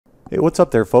Hey, what's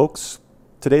up there, folks?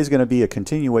 Today's going to be a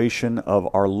continuation of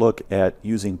our look at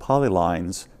using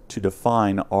polylines to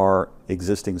define our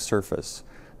existing surface.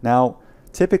 Now,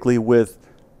 typically with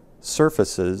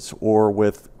surfaces or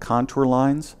with contour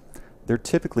lines, they're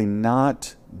typically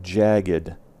not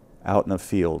jagged out in the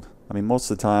field. I mean,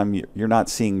 most of the time you're not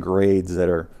seeing grades that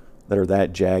are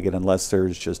that jagged unless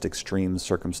there's just extreme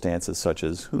circumstances such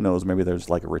as, who knows, maybe there's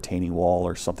like a retaining wall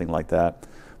or something like that.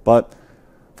 But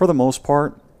for the most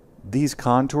part, these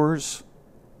contours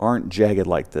aren't jagged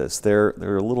like this. They're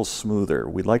a little smoother.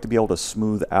 We'd like to be able to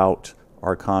smooth out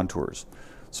our contours.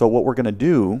 So what we're going to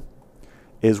do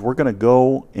is we're going to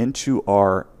go into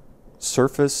our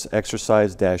Surface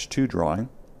Exercise -2 drawing,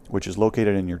 which is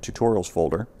located in your Tutorials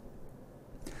folder.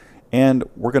 And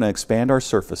we're going to expand our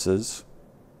surfaces.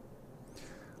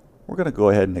 We're going to go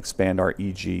ahead and expand our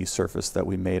EG surface that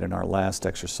we made in our last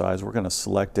exercise. We're going to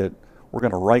select it. We're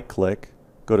going to right-click,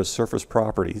 go to Surface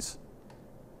Properties.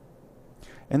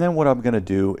 And then what I'm going to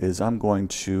do is I'm going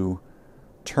to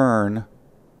turn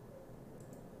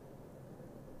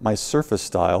my surface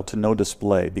style to no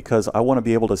display because I want to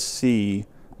be able to see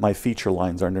my feature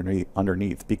lines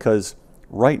underneath. Because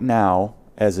right now,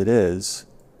 as it is,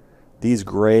 these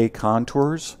gray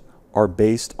contours are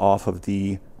based off of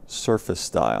the surface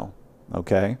style.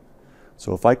 Okay?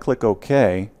 So if I click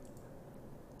OK,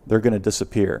 they're going to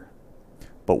disappear.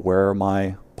 But where are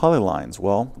my polylines?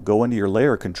 Well, go into your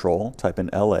layer control, type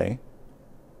in LA,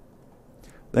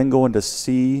 then go into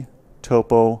C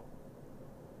Topo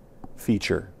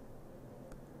Feature,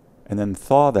 and then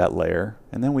thaw that layer,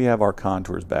 and then we have our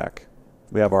contours back.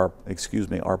 We have our,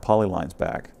 our polylines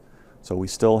back. So we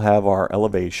still have our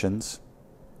elevations.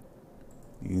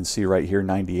 You can see right here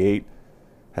 98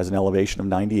 has an elevation of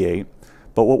 98.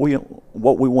 But what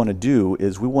we want to do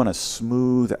is we want to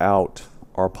smooth out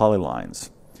our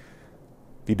polylines.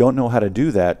 If you don't know how to do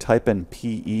that, type in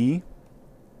PE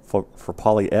for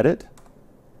Poly Edit,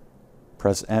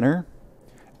 press enter,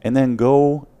 and then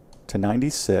go to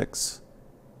 96,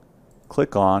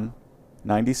 click on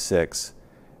 96,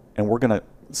 and we're going to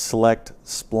select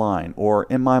spline, or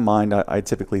in my mind I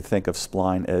typically think of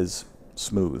spline as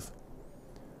smooth.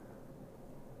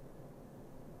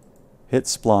 Hit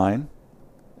spline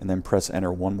and then press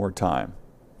enter one more time.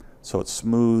 So it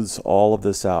smooths all of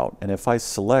this out. And if I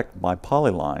select my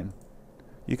polyline,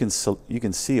 you can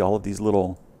see all of these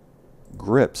little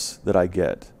grips that I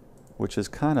get, which is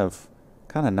kind of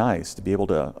nice to be able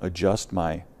to adjust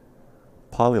my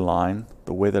polyline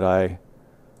the way that I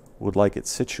would like it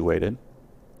situated.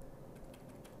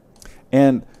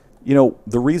 And you know,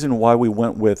 the reason why we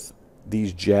went with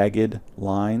these jagged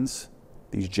lines,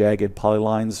 these jagged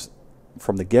polylines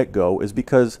from the get-go, is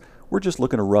because we're just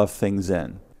looking to rough things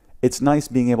in. It's nice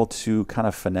being able to kind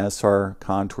of finesse our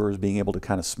contours, being able to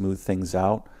kind of smooth things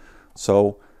out.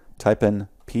 So type in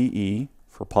PE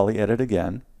for Poly Edit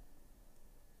again.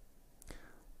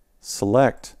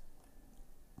 Select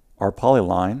our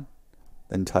polyline,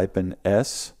 then type in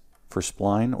S for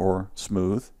spline or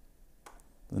smooth.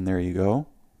 And there you go.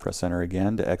 Press enter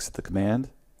again to exit the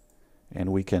command,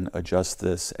 and we can adjust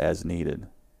this as needed.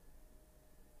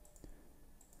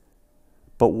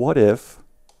 But what if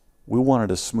we wanted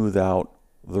to smooth out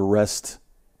the rest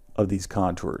of these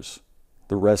contours,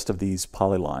 the rest of these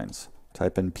polylines?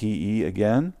 Type in PE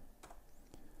again,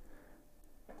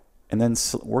 and then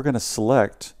we're going to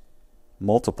select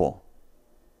multiple.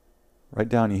 Right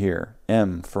down here,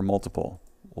 M for multiple.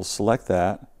 We'll select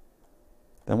that,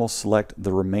 then we'll select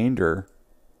the remainder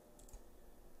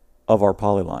of our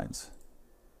polylines.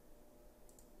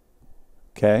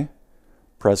 Okay,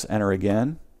 press enter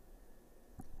again.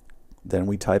 Then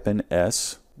we type in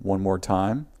S one more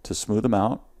time to smooth them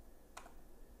out,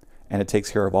 and it takes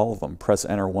care of all of them. Press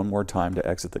enter one more time to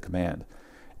exit the command,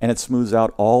 and it smooths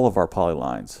out all of our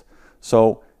polylines.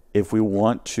 So if we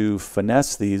want to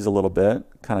finesse these a little bit,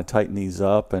 kind of tighten these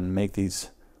up and make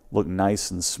these look nice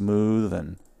and smooth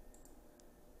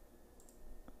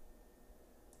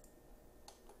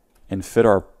and fit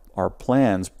our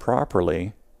plans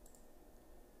properly,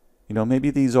 you know, maybe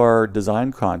these are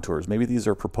design contours, maybe these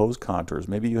are proposed contours,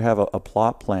 maybe you have a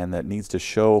plot plan that needs to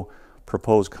show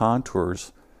proposed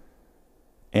contours,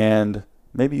 and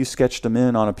maybe you sketched them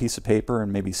in on a piece of paper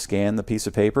and maybe scan the piece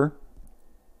of paper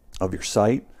of your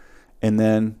site, and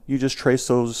then you just trace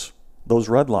those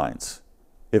red lines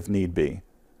if need be.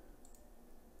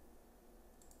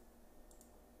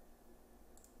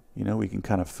 You know, we can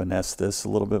kind of finesse this a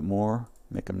little bit more,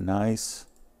 make them nice.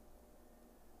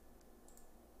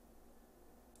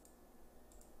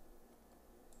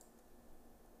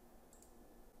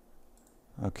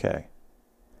 Okay,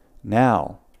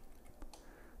 now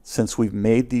since we've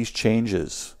made these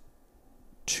changes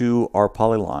to our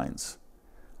polylines,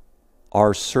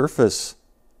 our surface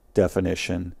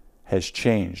definition has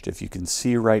changed. If you can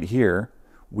see right here,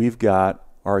 we've got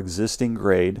our existing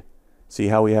grade. See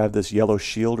how we have this yellow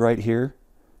shield right here?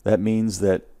 That means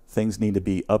that things need to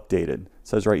be updated. It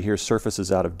says right here, surface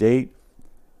is out of date,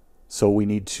 so we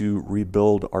need to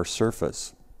rebuild our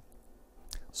surface.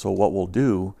 So what we'll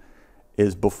do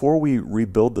is, before we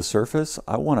rebuild the surface,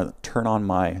 I want to turn on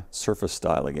my surface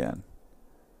style again.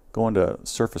 Go into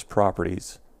surface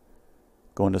properties,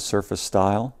 go into surface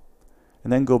style,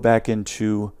 and then go back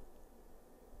into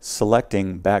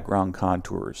selecting background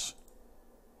contours.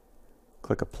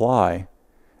 Click apply,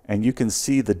 and you can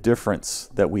see the difference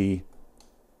that we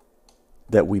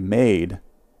made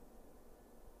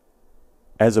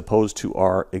as opposed to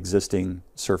our existing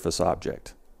surface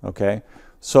object. Okay,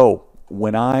 so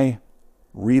when I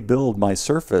rebuild my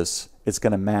surface, it's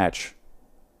going to match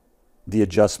the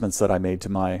adjustments that I made to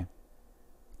my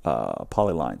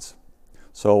polylines.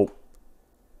 So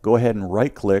go ahead and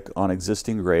right click on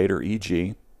existing grade, or EG,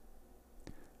 and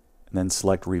then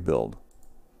select rebuild.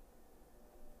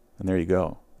 And there you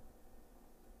go.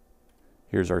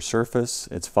 Here's our surface.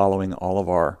 It's following all of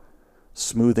our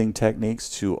smoothing techniques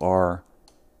to our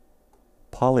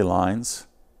polylines.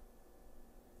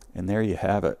 And there you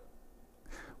have it.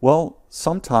 Well,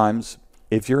 sometimes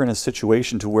if you're in a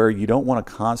situation to where you don't want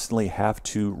to constantly have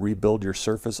to rebuild your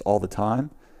surface all the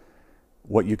time,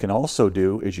 what you can also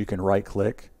do is you can right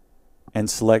click and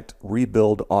select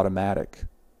rebuild automatic.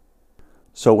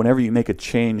 So whenever you make a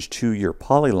change to your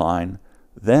polyline,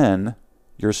 then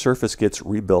your surface gets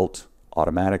rebuilt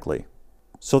automatically.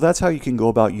 So that's how you can go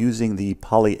about using the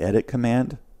poly edit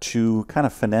command to kind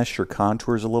of finesse your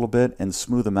contours a little bit and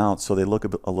smooth them out so they look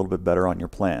a little bit better on your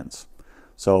plans.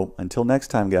 So until next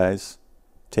time, guys,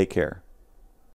 take care.